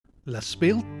Let's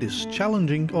build this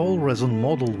challenging all-resin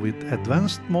model with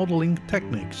advanced modeling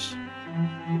techniques.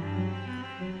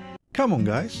 Come on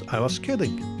guys, I was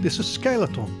kidding, this is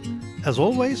Skeleton. As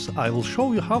always, I will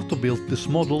show you how to build this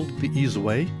model the easy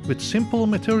way with simple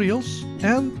materials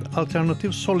and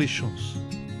alternative solutions.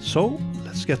 So,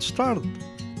 let's get started.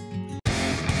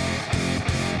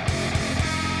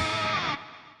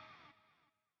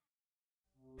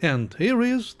 And here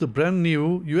is the brand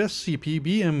new USCP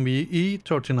BMW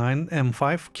E39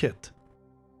 M5 kit.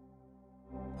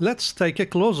 Let's take a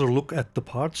closer look at the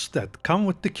parts that come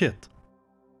with the kit.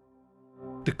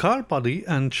 The car body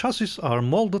and chassis are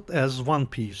molded as one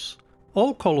piece.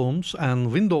 All columns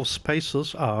and window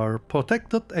spaces are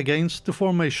protected against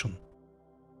deformation.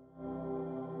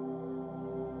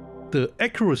 The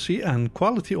accuracy and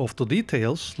quality of the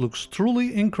details looks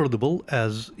truly incredible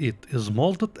as it is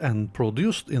molded and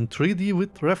produced in 3D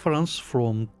with reference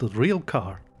from the real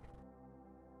car.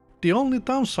 The only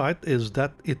downside is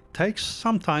that it takes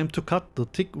some time to cut the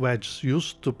thick wedges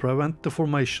used to prevent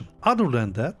deformation. Other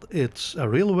than that, it's a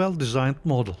real well-designed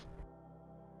model.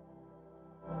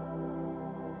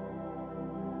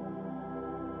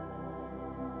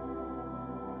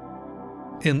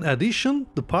 In addition,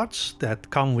 the parts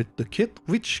that come with the kit,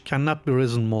 which cannot be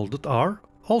resin molded, are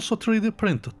also 3D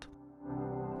printed.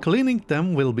 Cleaning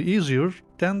them will be easier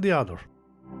than the other.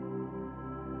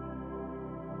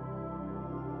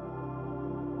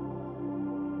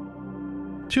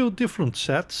 Two different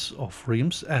sets of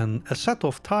rims and a set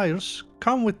of tires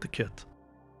come with the kit.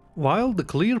 While the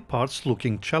clear parts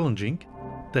looking challenging,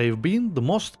 they've been the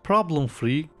most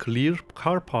problem-free clear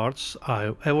car parts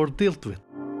I've ever dealt with.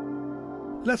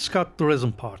 Let's cut the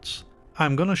resin parts.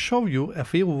 I'm gonna show you a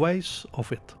few ways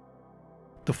of it.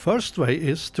 The first way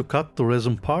is to cut the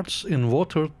resin parts in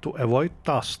water to avoid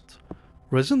dust.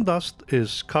 Resin dust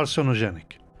is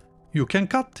carcinogenic. You can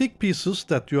cut thick pieces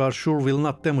that you are sure will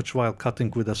not damage while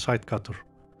cutting with a side cutter.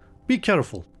 Be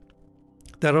careful.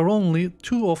 There are only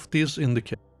 2 of these in the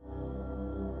kit.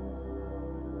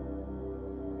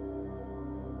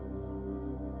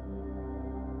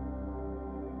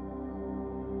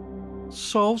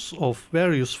 Saws of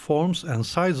various forms and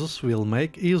sizes will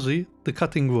make easy the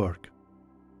cutting work.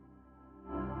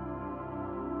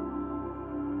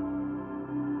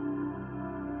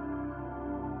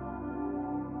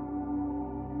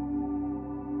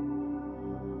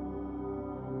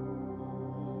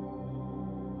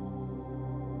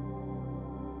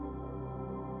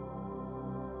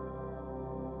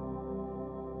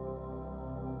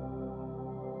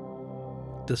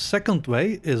 The second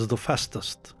way is the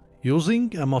fastest,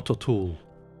 using a moto tool.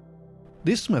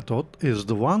 This method is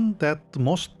the one that the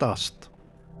most dust.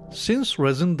 Since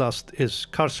resin dust is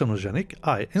carcinogenic,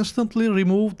 I instantly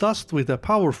remove dust with a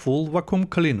powerful vacuum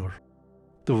cleaner.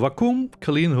 The vacuum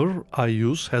cleaner I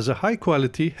use has a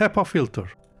high-quality HEPA filter.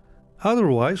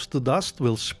 Otherwise, the dust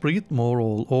will spread more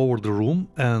all over the room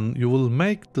and you will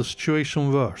make the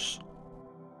situation worse.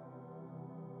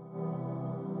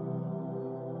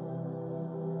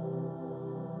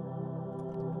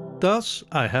 Thus,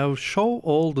 I have shown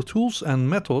all the tools and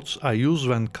methods I use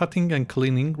when cutting and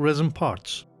cleaning resin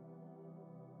parts.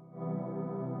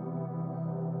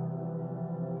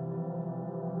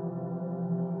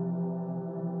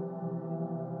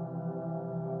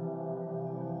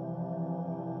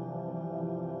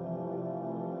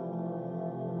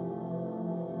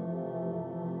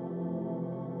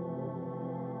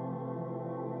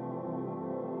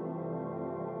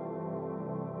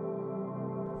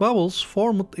 Bubbles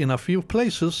formed in a few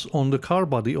places on the car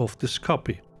body of this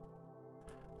copy.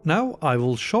 Now I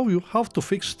will show you how to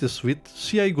fix this with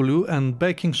CI glue and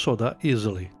baking soda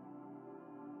easily.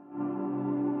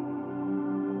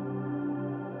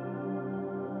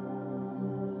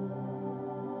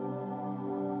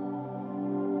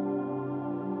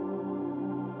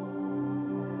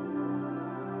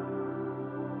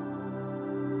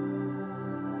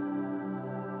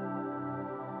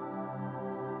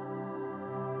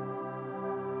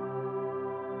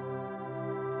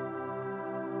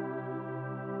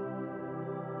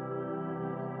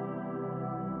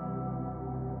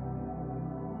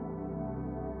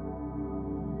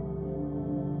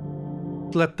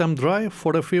 Let them dry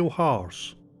for a few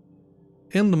hours.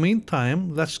 In the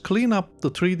meantime, let's clean up the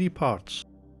 3D parts.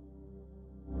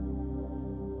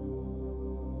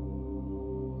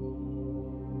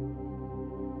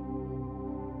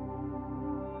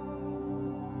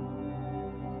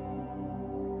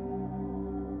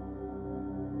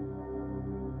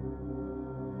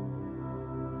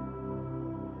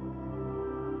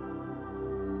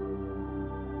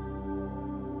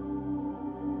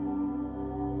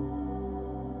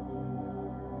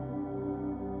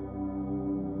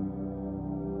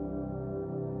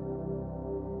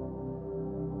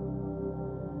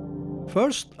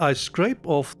 First, I scrape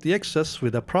off the excess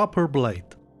with a proper blade.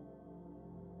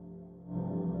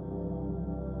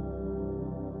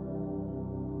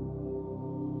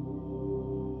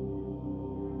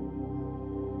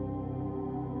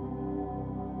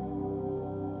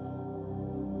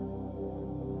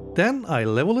 Then I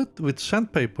level it with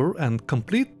sandpaper and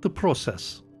complete the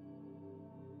process.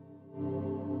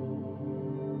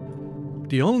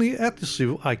 The only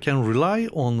adhesive I can rely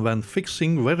on when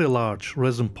fixing very large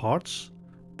resin parts,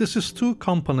 this is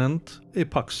two-component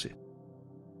epoxy.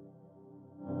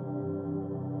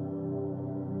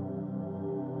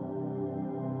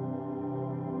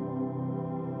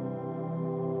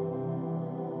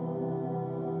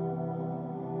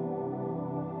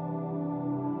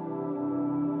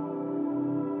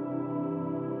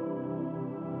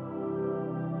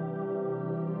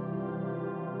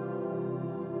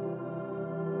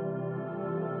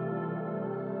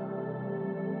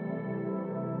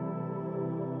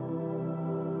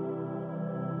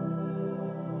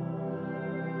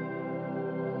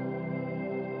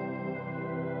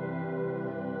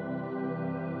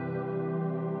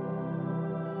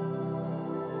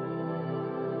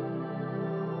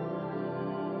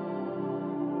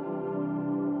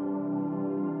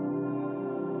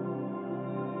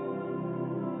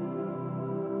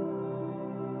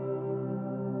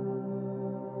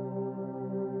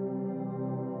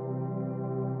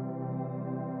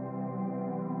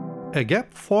 A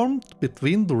gap formed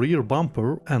between the rear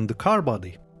bumper and the car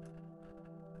body.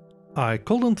 I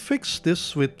couldn't fix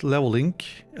this with leveling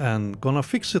and gonna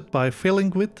fix it by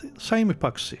filling with same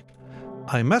epoxy.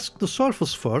 I mask the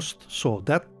surface first so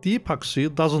that the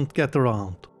epoxy doesn't get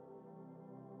around.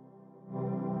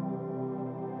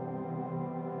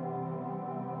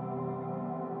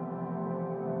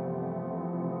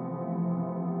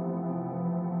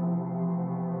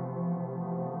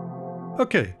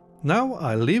 Okay, now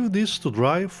I leave this to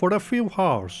dry for a few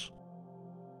hours.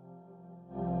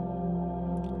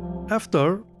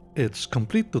 After it's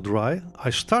completely dry, I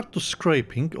start the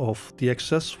scraping of the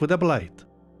excess with a blade.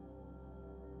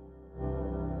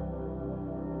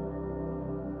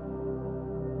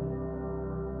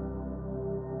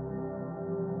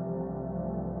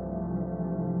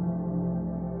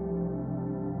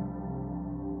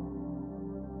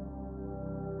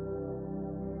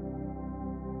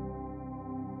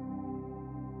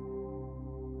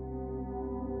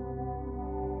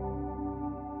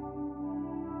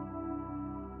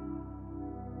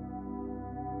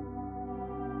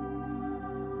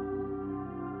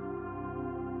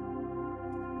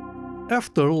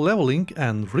 After leveling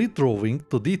and redrawing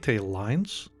the detail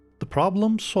lines, the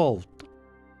problem solved.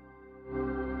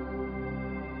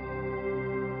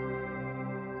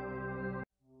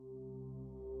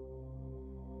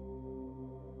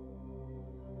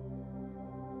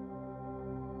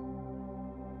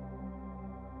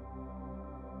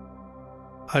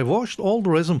 I washed all the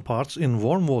resin parts in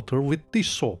warm water with dish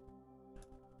soap.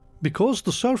 Because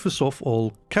the surface of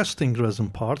all casting resin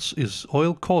parts is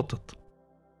oil coated.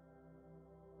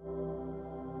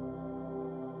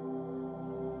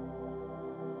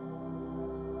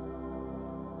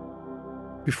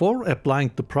 Before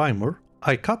applying the primer,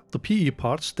 I cut the PE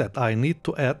parts that I need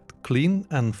to add, clean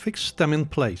and fix them in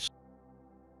place.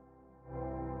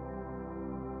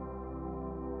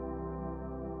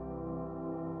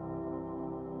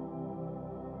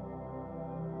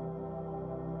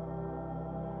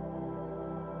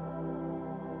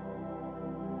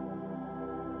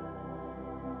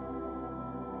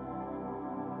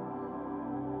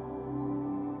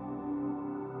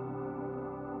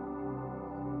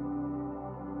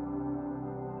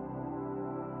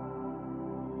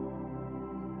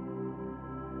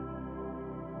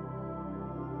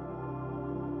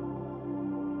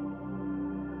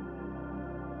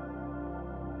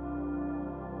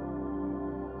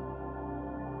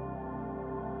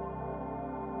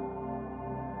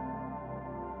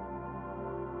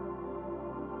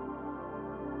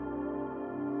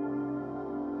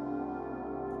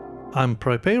 I'm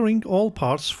preparing all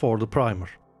parts for the primer.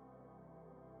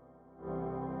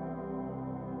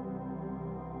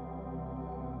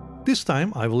 This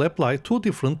time I will apply two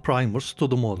different primers to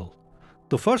the model.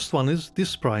 The first one is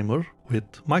this primer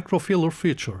with microfiller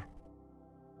feature.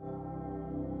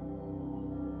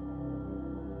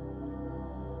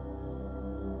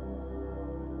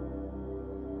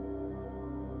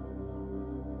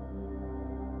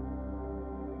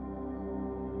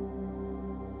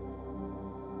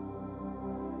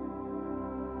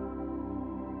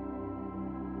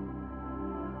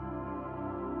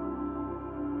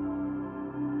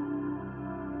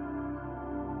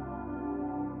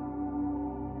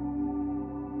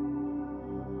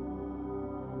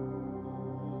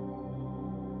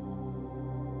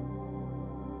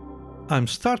 I'm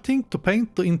starting to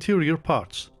paint the interior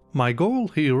parts. My goal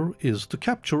here is to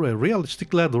capture a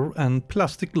realistic leather and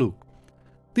plastic look.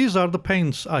 These are the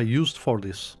paints I used for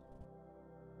this.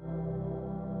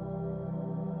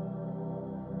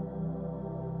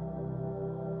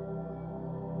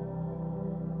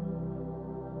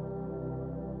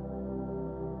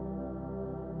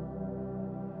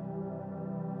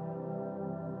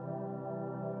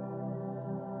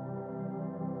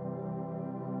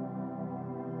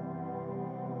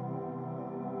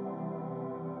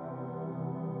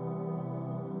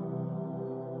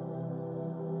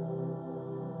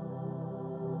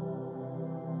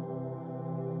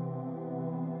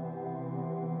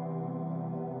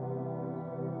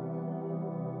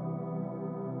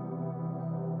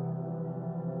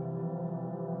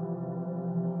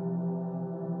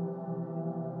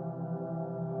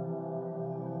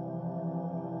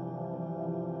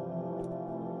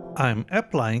 I'm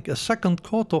applying a second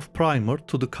coat of primer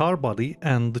to the car body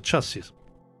and the chassis.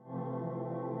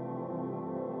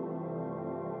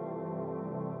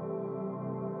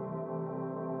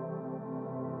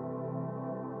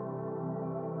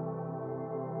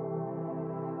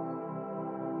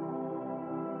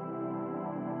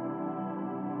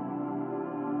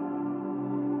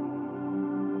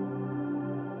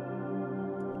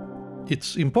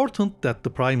 It's important that the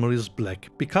primer is black,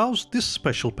 because this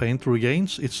special paint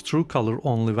regains its true color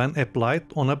only when applied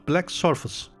on a black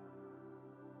surface.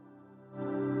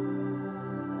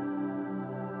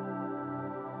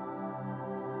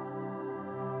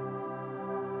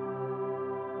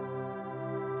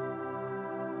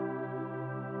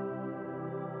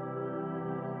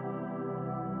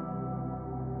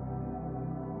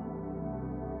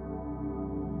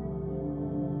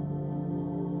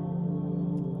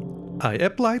 I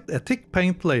applied a thick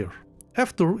paint layer.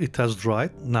 After it has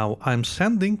dried, now I'm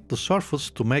sanding the surface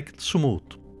to make it smooth.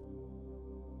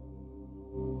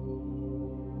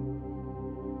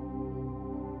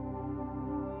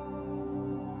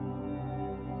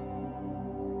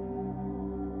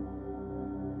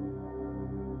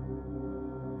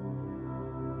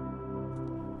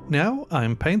 Now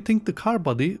I'm painting the car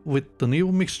body with the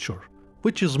new mixture,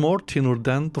 which is more thinner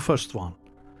than the first one.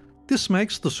 This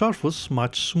makes the surface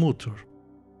much smoother.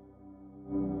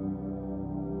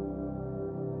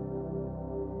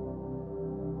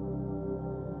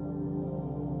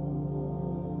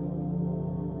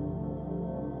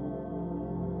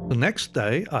 The next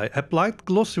day I applied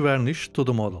glossy varnish to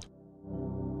the model.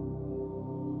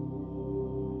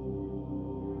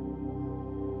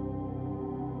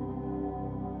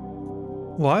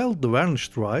 While the varnish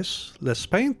dries, let's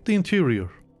paint the interior.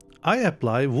 I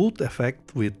apply wood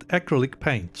effect with acrylic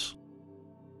paints.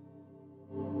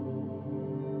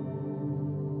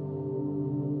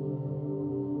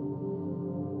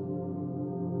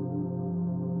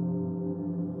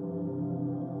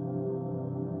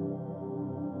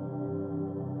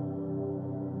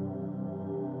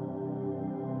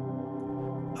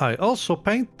 I also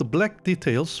paint the black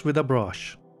details with a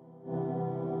brush.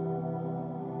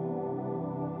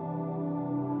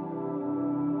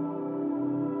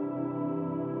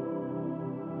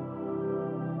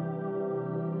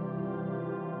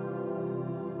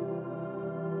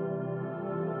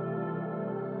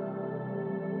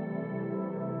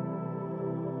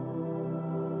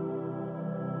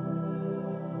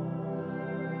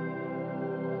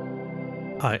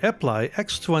 I apply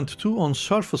X22 on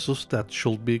surfaces that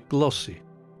should be glossy.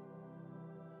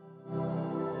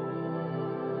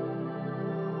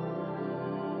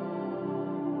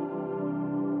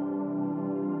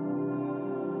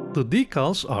 The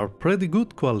decals are pretty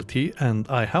good quality and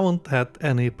I haven't had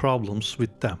any problems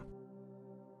with them.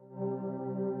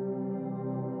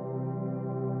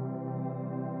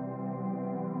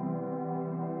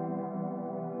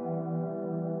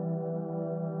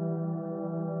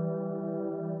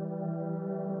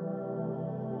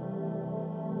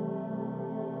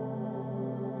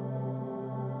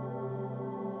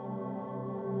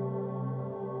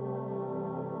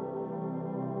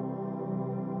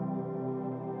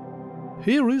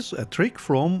 Here is a trick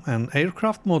from an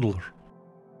aircraft modeler.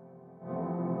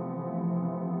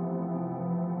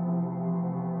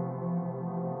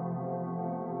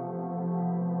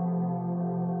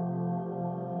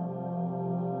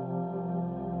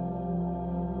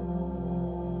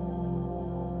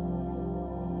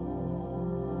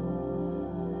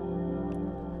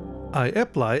 I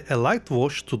apply a light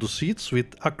wash to the seats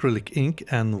with acrylic ink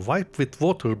and wipe with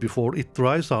water before it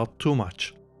dries out too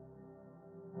much.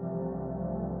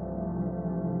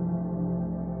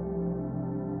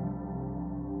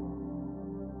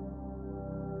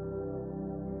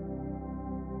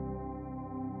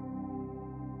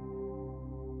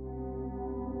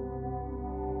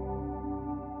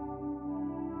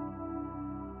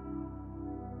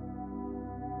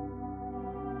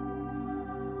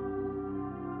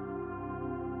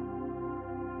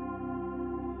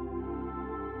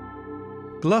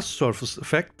 Glass surface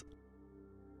effect.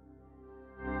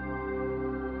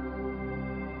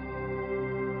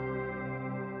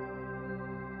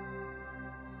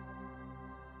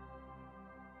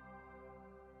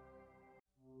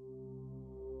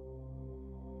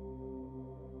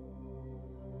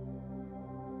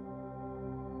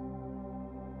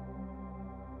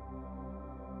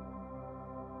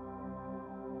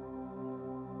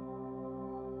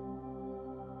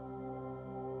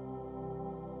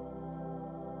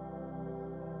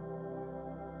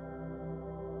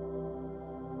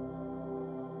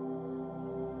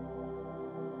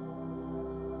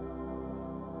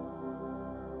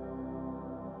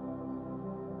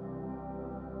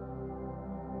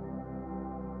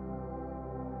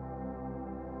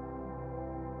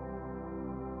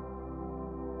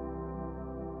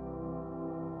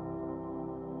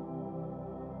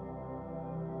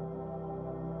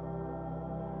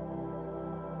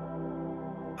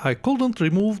 I couldn't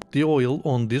remove the oil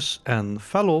on this and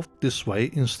fell off this way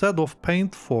instead of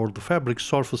paint for the fabric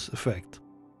surface effect.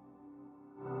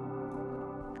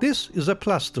 This is a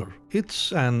plaster,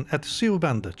 it's an adhesive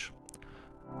bandage.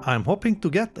 I'm hoping to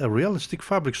get a realistic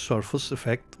fabric surface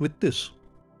effect with this.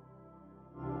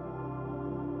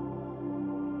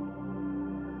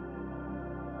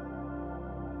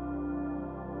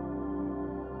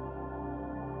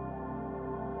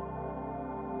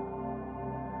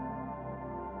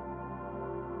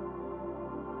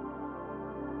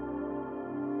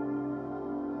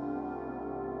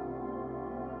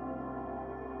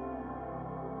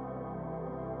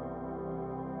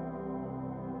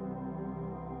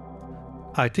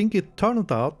 I think it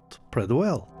turned out pretty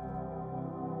well.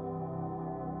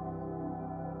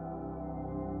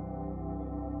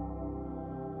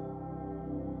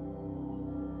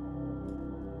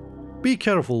 Be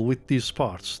careful with these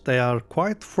parts, they are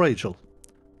quite fragile.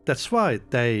 That's why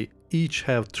they each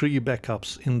have 3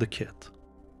 backups in the kit.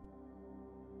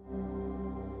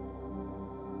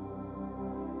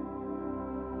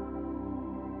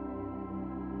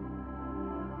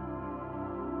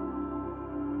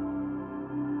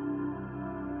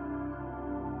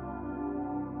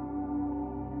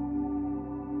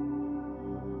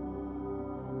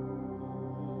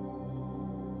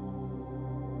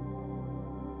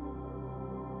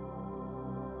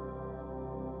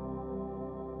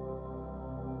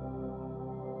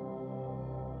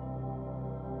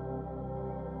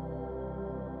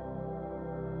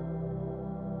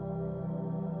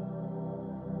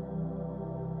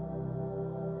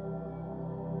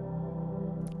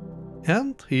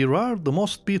 And here are the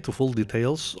most beautiful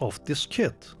details of this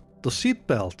kit, the seat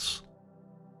belts.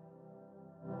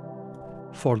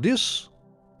 For this,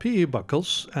 PE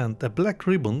buckles and a black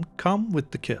ribbon come with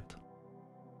the kit.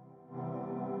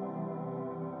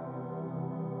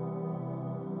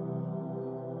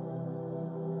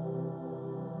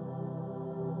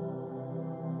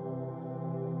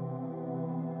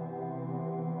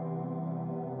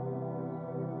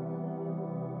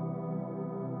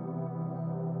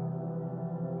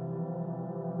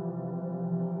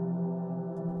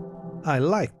 I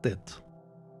liked it.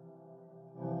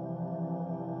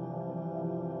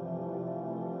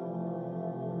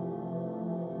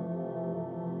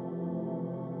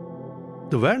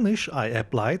 The varnish I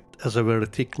applied as a very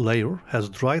thick layer has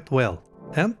dried well,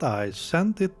 and I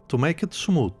sand it to make it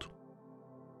smooth.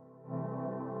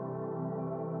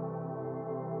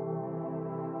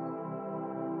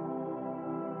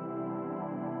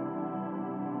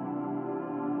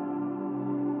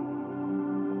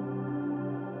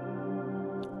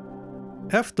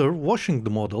 After washing the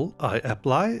model, I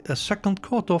apply a second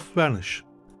coat of varnish.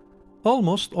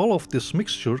 Almost all of this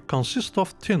mixture consists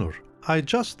of thinner. I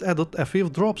just added a few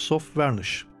drops of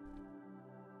varnish.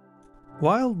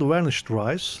 While the varnish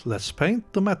dries, let's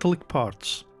paint the metallic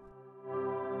parts.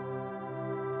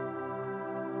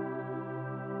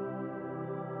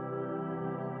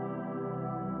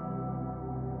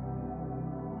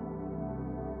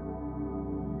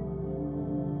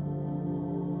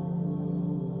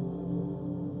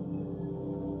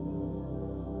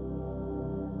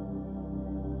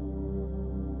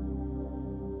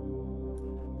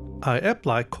 I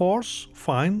apply coarse,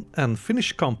 fine and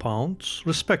finish compounds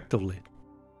respectively.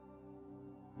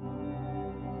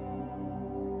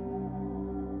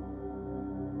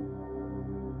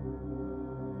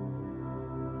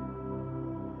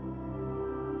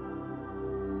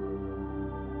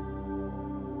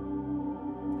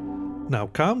 Now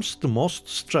comes the most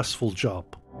stressful job.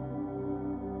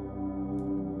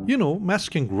 You know,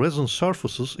 masking resin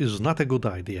surfaces is not a good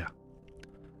idea.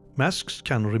 Masks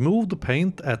can remove the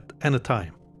paint at any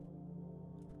time.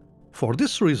 For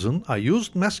this reason, I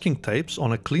used masking tapes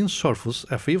on a clean surface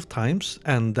a few times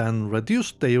and then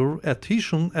reduced their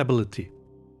adhesion ability.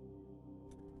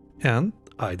 And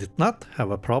I did not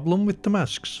have a problem with the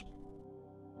masks.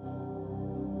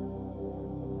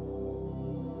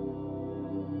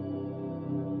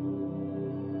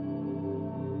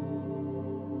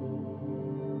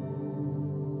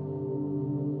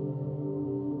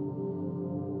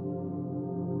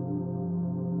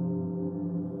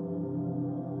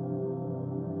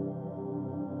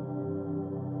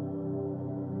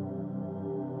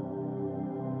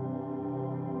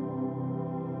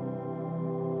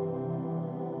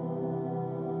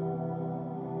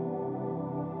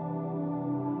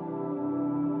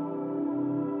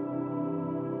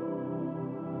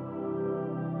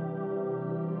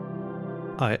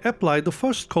 I apply the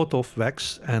first coat of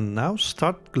wax and now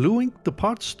start gluing the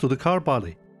parts to the car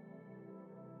body.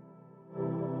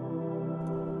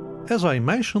 As I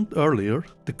mentioned earlier,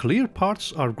 the clear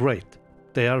parts are great.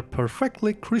 They are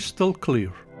perfectly crystal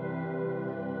clear.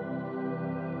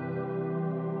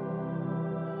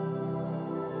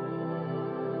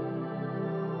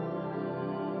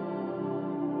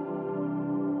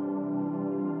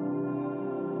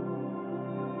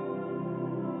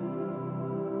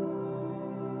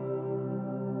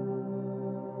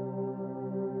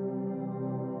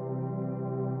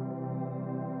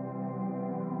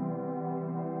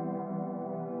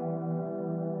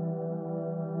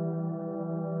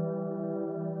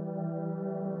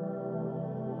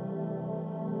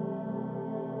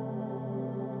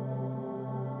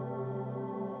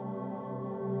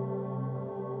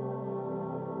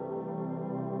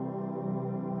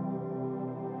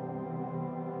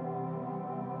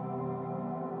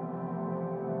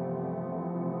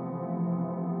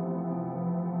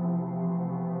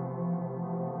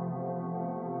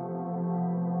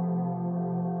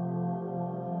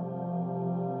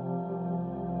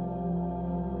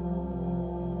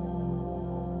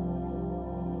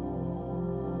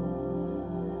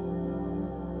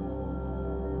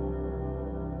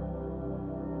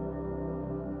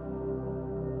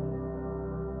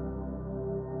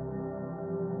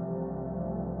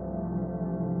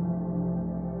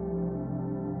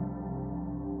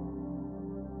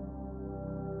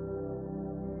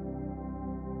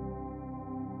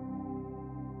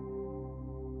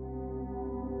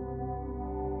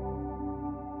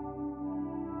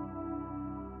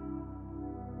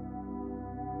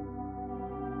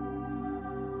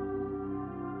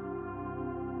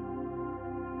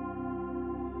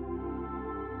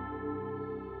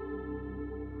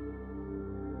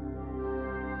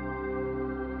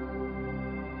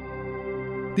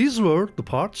 These were the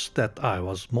parts that I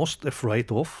was most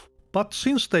afraid of, but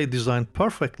since they designed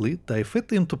perfectly, they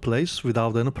fit into place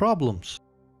without any problems.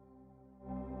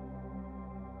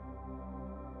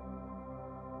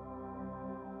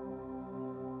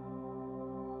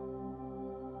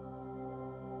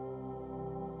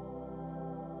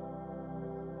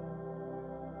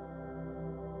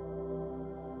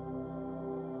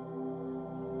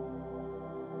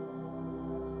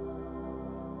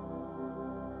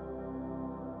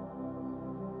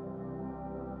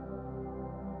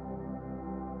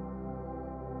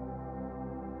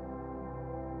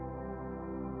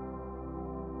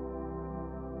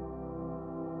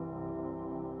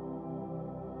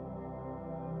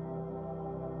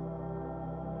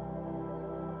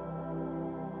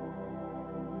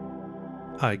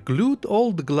 I glued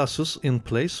all the glasses in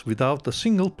place without a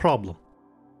single problem.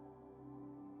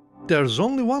 There's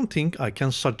only one thing I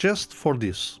can suggest for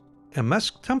this. A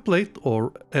mask template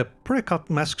or a pre-cut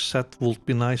mask set would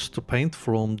be nice to paint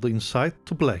from the inside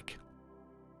to black.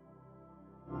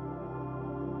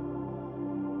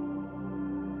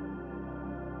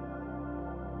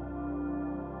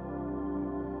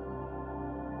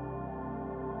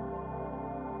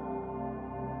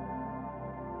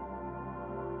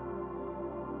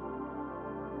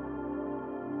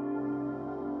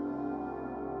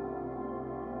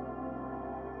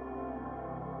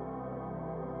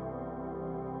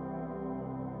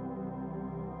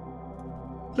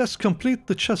 Let's complete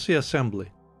the chassis assembly.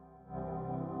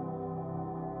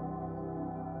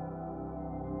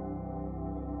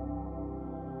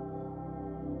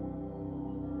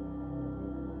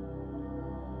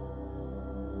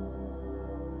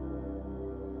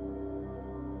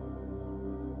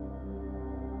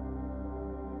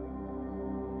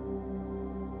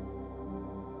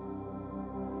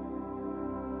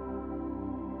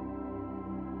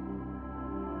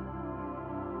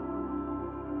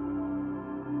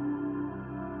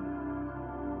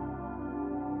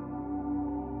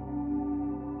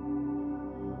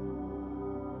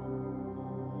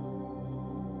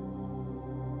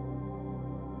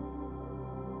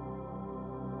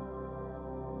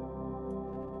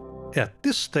 At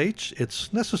this stage,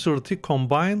 it's necessary to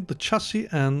combine the chassis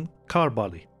and car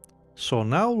body. So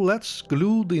now let's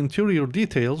glue the interior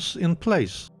details in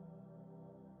place.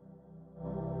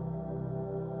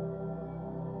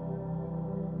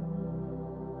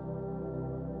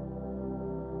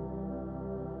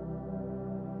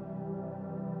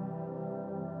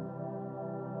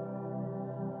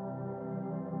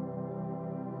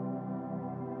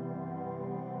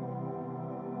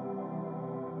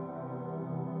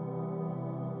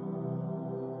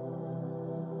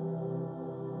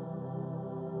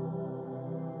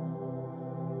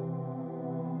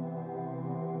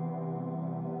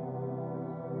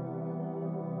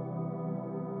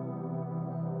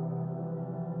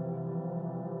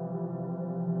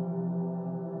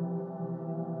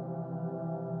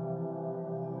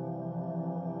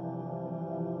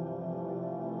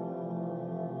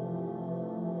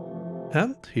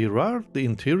 And here are the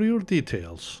interior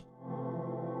details.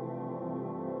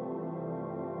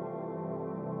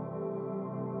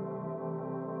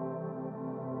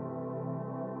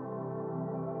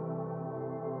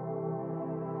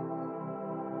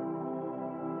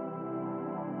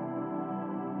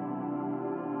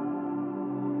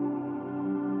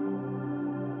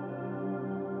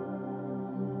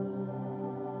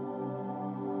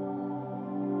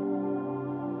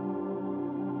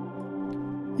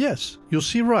 Yes, you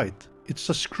see right, it's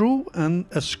a screw and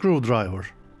a screwdriver.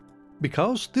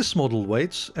 Because this model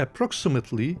weighs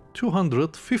approximately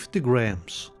 250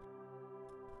 grams.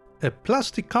 A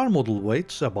plastic car model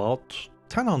weighs about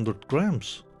 1,000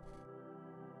 grams.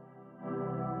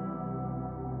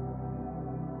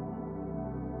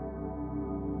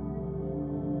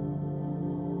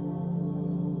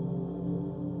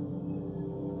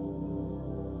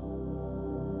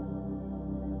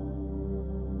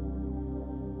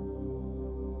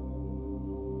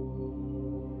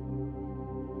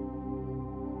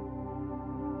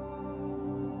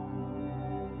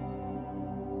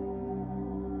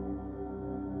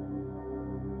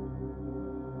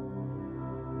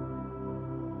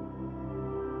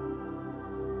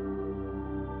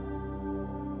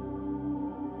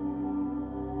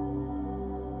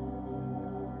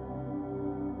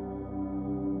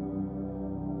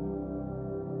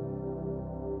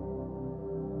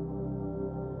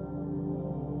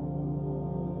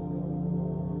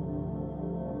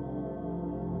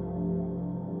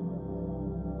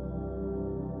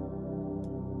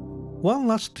 One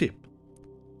last tip.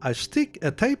 I stick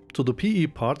a tape to the PE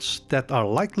parts that are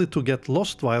likely to get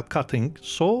lost while cutting,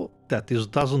 so that this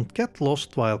doesn't get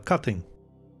lost while cutting.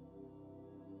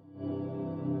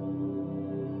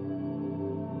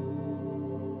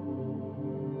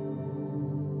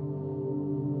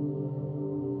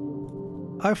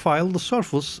 I file the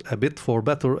surface a bit for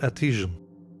better adhesion.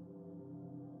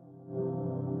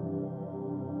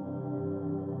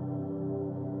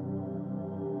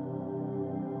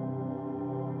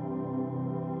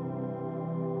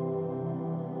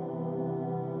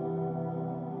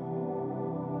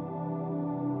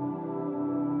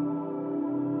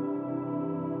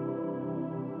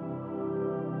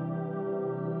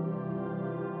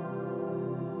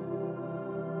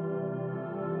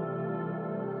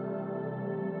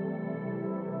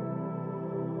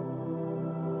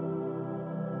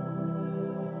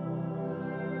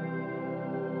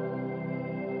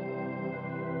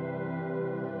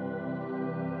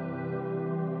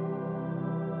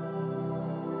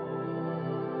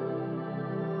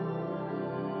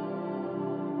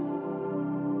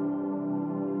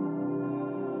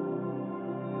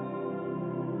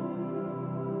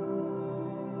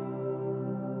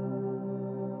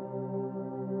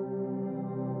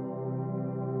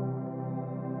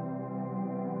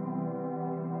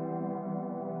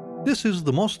 This is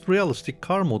the most realistic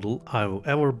car model I've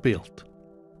ever built.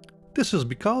 This is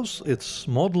because it's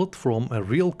modeled from a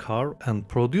real car and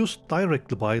produced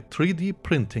directly by 3D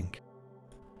printing.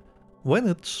 When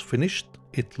it's finished,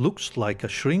 it looks like a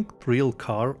shrinked real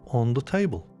car on the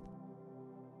table.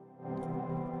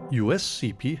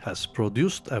 USCP has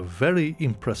produced a very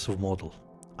impressive model.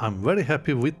 I'm very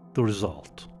happy with the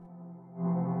result.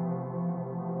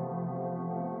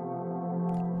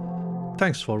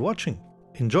 Thanks for watching.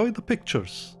 Enjoy the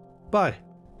pictures. Bye.